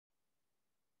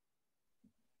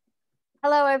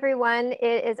Hello, everyone.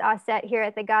 It is Auset here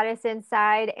at the Goddess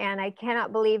Inside, and I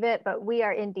cannot believe it, but we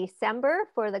are in December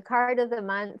for the card of the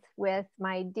month with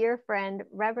my dear friend,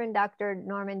 Reverend Dr.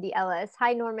 Normandi Ellis.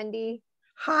 Hi, Normandi.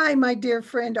 Hi, my dear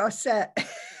friend Auset.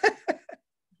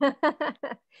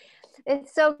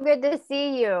 It's so good to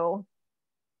see you.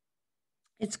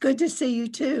 It's good to see you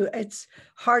too. It's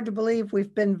hard to believe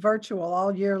we've been virtual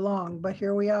all year long, but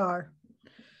here we are.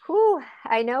 Whew,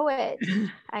 I know it.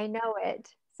 I know it.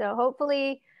 So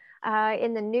hopefully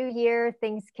in the new year,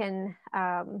 things can,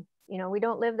 we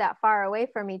don't live that far away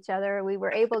from each other. We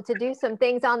were able to do some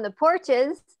things on the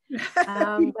porches, but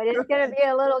it's going to be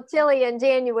a little chilly in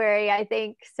January, I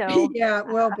think. So yeah, it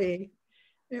will be.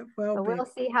 It will so be. we'll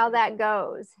see how that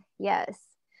goes. Yes.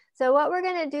 So what we're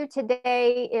going to do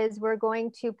today is we're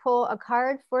going to pull a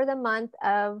card for the month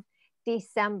of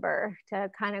December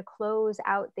to kind of close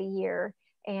out the year.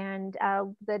 And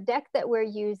the deck that we're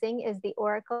using is the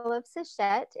Oracle of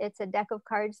Seshet. It's a deck of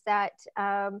cards that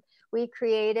we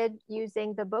created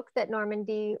using the book that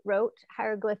Normandi wrote,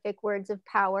 Hieroglyphic Words of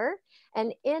Power.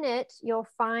 And in it, you'll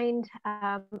find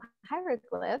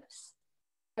hieroglyphs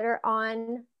that are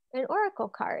on an oracle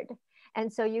card.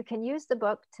 And so you can use the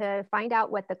book to find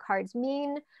out what the cards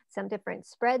mean, some different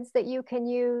spreads that you can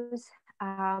use.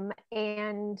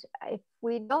 And if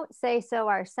we don't say so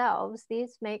ourselves,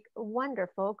 these make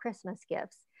wonderful Christmas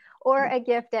gifts or a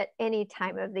gift at any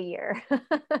time of the year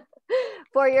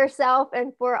for yourself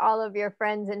and for all of your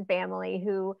friends and family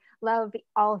who love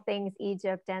all things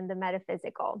Egypt and the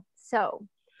metaphysical. So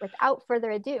without further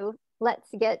ado, let's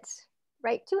get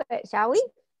right to it, shall we?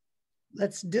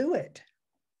 Let's do it.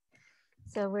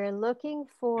 So we're looking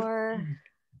for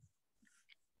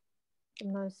the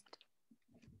most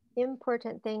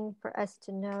important thing for us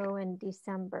to know in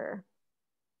December.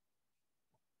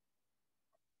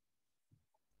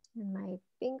 And my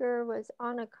finger was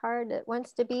on a card that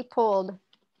wants to be pulled.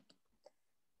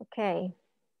 Okay.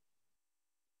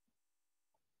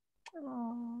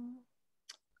 Oh,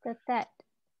 that.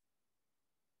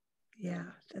 Yeah,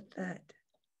 that.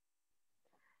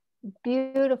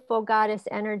 Beautiful goddess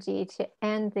energy to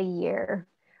end the year,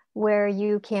 where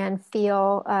you can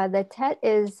feel the Tet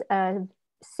is a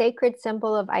sacred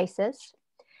symbol of Isis.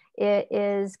 It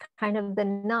is kind of the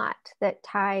knot that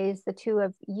ties the two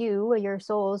of you, your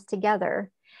souls,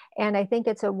 together. And I think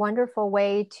it's a wonderful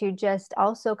way to just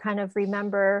also kind of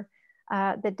remember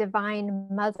the Divine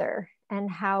Mother and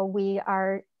how we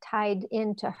are tied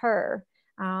into her.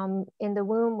 In the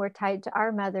womb, we're tied to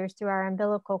our mothers through our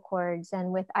umbilical cords.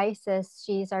 And with Isis,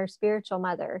 she's our spiritual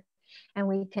mother, and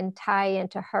we can tie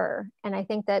into her. And I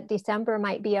think that December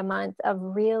might be a month of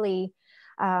really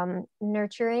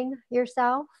nurturing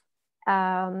yourself,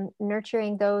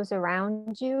 nurturing those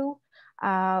around you,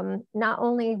 not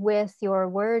only with your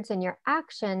words and your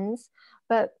actions,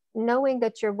 but knowing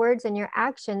that your words and your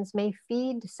actions may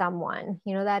feed someone.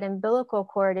 You know, that umbilical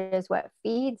cord is what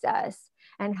feeds us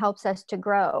and helps us to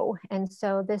grow. And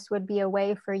so this would be a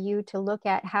way for you to look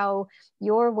at how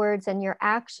your words and your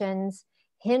actions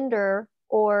hinder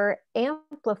or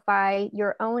amplify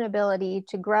your own ability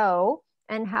to grow,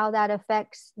 and how that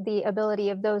affects the ability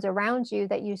of those around you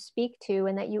that you speak to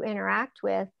and that you interact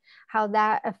with, how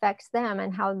that affects them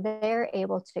and how they're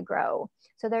able to grow.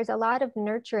 So there's a lot of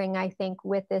nurturing, I think,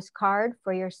 with this card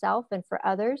for yourself and for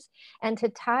others, and to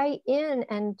tie in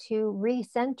and to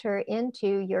recenter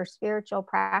into your spiritual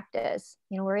practice.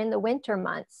 You know, we're in the winter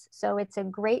months, so it's a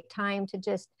great time to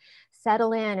just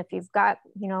settle in. If you've got,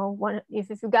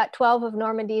 if you've got 12 of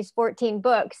Normandi's 14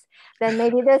 books, then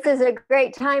maybe this is a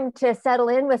great time to settle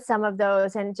in with some of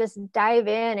those and just dive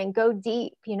in and go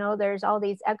deep. You know, there's all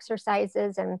these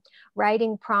exercises and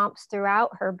writing prompts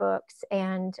throughout her books,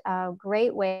 and a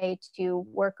great way to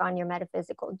work on your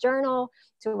metaphysical journal,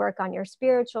 to work on your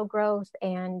spiritual growth.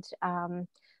 And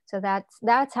so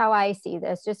that's how I see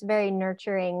this, just very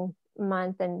nurturing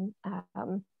month, and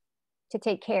to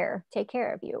take care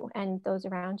of you and those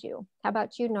around you. How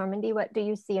about you, Normandi? What do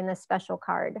you see in this special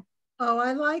card? Oh,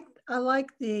 I like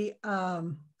the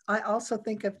I also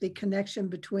think of the connection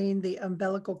between the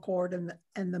umbilical cord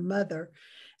and the mother.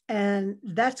 And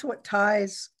that's what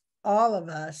ties all of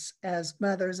us as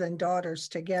mothers and daughters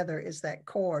together, is that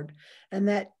cord. And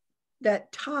that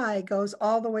tie goes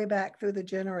all the way back through the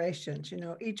generations. You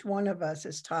know, each one of us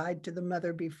is tied to the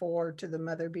mother before, to the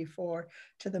mother before,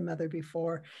 to the mother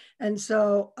before. And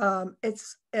so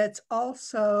it's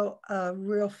also a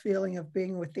real feeling of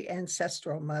being with the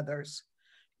ancestral mothers,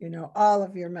 you know, all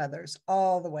of your mothers,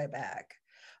 all the way back.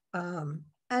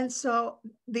 And so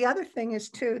the other thing is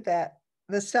too, that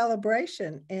the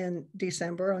celebration in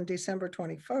December, on December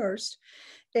 21st,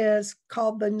 is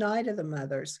called the Night of the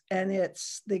Mothers, and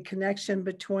it's the connection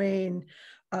between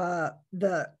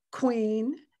the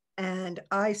Queen and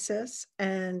Isis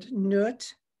and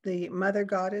Nut, the mother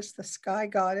goddess, the sky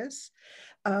goddess.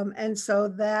 And so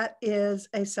that is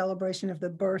a celebration of the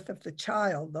birth of the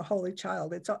child, the holy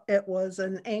child. It was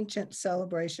an ancient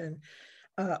celebration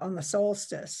on the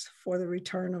solstice for the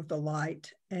return of the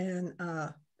light and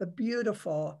the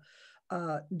beautiful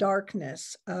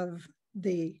darkness of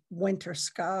the winter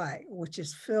sky, which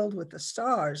is filled with the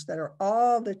stars that are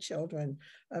all the children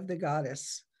of the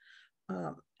goddess.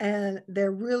 And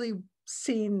they're really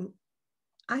seen,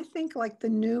 I think, like the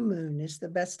new moon is the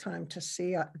best time to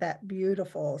see that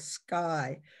beautiful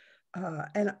sky.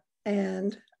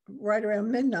 And right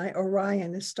around midnight,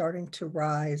 Orion is starting to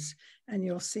rise, and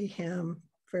you'll see him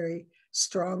very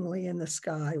strongly in the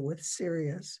sky with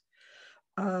Sirius.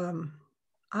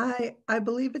 I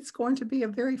believe it's going to be a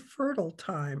very fertile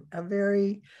time, a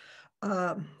very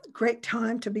great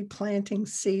time to be planting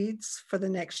seeds for the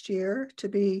next year, to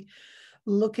be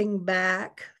looking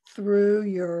back through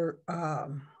your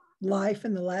life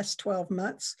in the last 12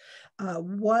 months.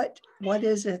 What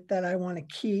is it that I want to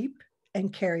keep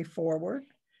and carry forward?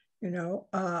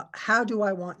 How do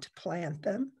I want to plant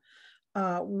them?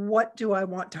 What do I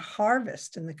want to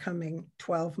harvest in the coming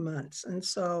 12 months? And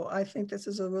so I think this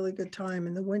is a really good time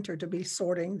in the winter to be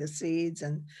sorting the seeds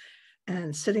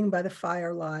and sitting by the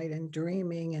firelight and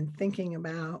dreaming and thinking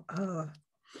about,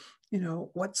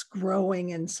 what's growing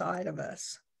inside of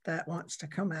us that wants to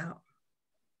come out.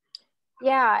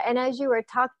 Yeah, and as you were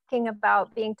talking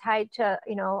about being tied to,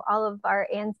 all of our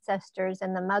ancestors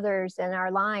and the mothers in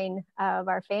our line of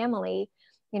our family,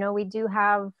 we do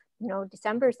have,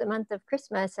 December is the month of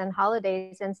Christmas and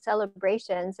holidays and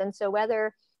celebrations. And so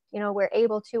whether, we're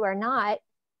able to or not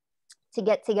to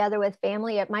get together with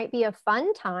family, it might be a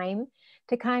fun time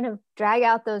to kind of drag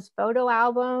out those photo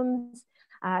albums,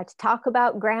 to talk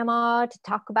about grandma, to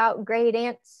talk about great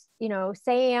aunts,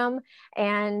 Sam,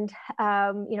 and,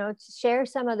 to share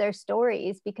some of their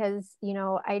stories, because,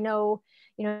 I know,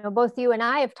 both you and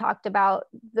I have talked about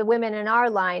the women in our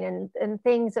line and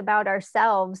things about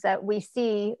ourselves that we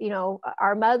see,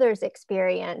 our mothers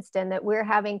experienced, and that we're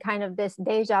having kind of this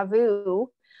deja vu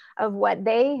of what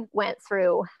they went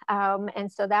through.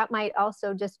 And so that might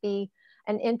also just be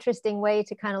an interesting way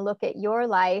to kind of look at your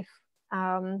life,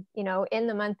 in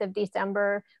the month of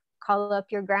December. Call up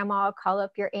your grandma, call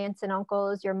up your aunts and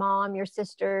uncles, your mom, your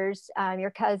sisters, your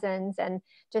cousins, and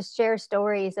just share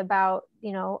stories about,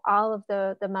 all of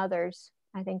the mothers.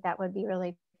 I think that would be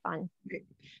really fun.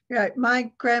 Yeah,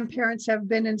 my grandparents have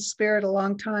been in spirit a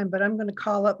long time, but I'm going to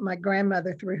call up my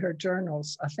grandmother through her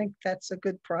journals. I think that's a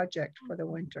good project for the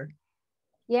winter.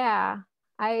 Yeah.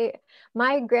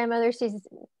 My grandmother, she's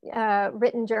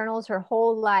written journals her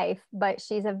whole life, but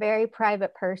she's a very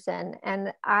private person.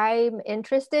 And I'm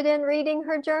interested in reading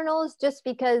her journals just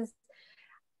because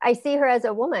I see her as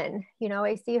a woman,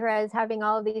 I see her as having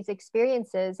all of these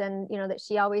experiences, and, that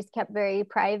she always kept very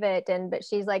private. But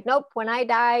she's like, nope, when I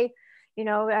die,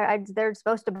 they're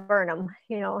supposed to burn them,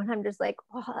 and I'm just like,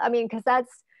 well, I mean, because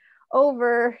that's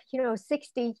over,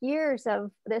 60 years of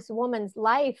this woman's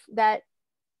life that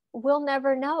we'll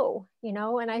never know,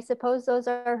 and I suppose those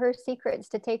are her secrets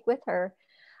to take with her.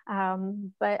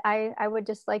 But I would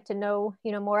just like to know,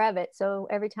 more of it. So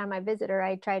every time I visit her,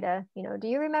 I try to, do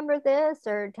you remember this,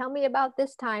 or tell me about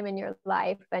this time in your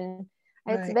life? And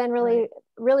it's been really,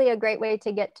 really a great way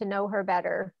to get to know her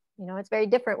better. It's very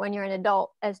different when you're an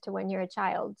adult as to when you're a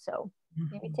child. So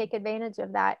maybe take advantage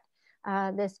of that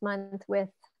this month with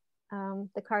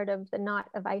the card of the Knot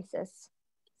of Isis.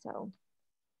 So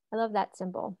I love that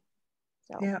symbol.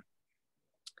 So, yeah.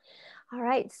 All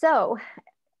right. So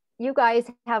you guys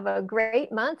have a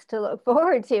great month to look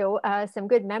forward to, some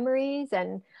good memories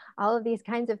and all of these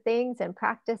kinds of things and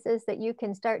practices that you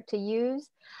can start to use.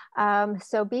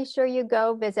 So be sure you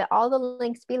go visit all the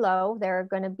links below. They're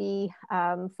going to be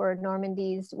for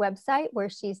Normandi's website, where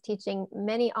she's teaching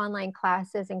many online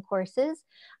classes and courses.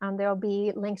 There'll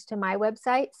be links to my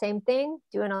website, same thing,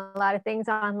 doing a lot of things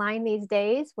online these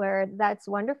days, where that's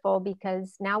wonderful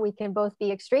because now we can both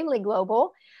be extremely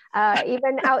global,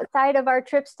 even outside of our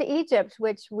trips to Egypt,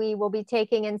 which we will be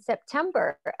taking in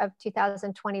September of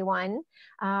 2021.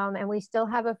 And we still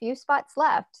have a few spots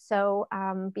left. So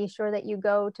be sure that you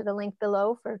go to the link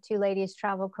below for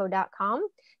twoladiestravelco.com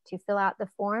to fill out the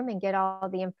form and get all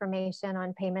the information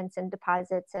on payments and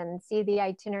deposits and see the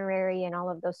itinerary and all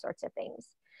of those sorts of things.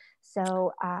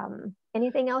 So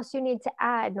anything else you need to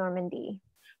add, Normandi?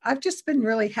 I've just been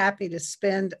really happy to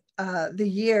spend the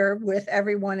year with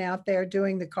everyone out there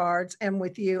doing the cards and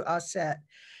with you, Auset.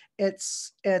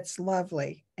 it's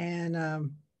lovely.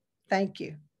 And thank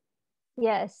you.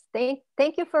 Yes,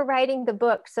 thank you for writing the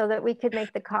book so that we could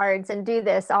make the cards and do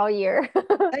this all year.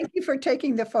 Thank you for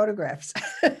taking the photographs.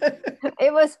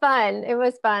 It was fun. It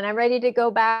was fun. I'm ready to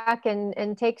go back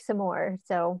and take some more.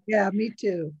 So Yeah, me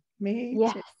too. Me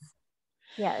yes, too.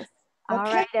 yes. All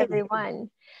Okay. right, everyone.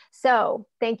 So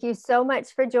thank you so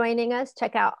much for joining us.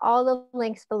 Check out all the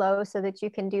links below so that you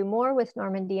can do more with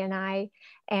Normandi and I,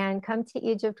 and come to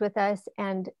Egypt with us.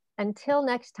 And until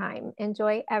next time,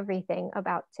 enjoy everything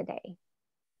about today.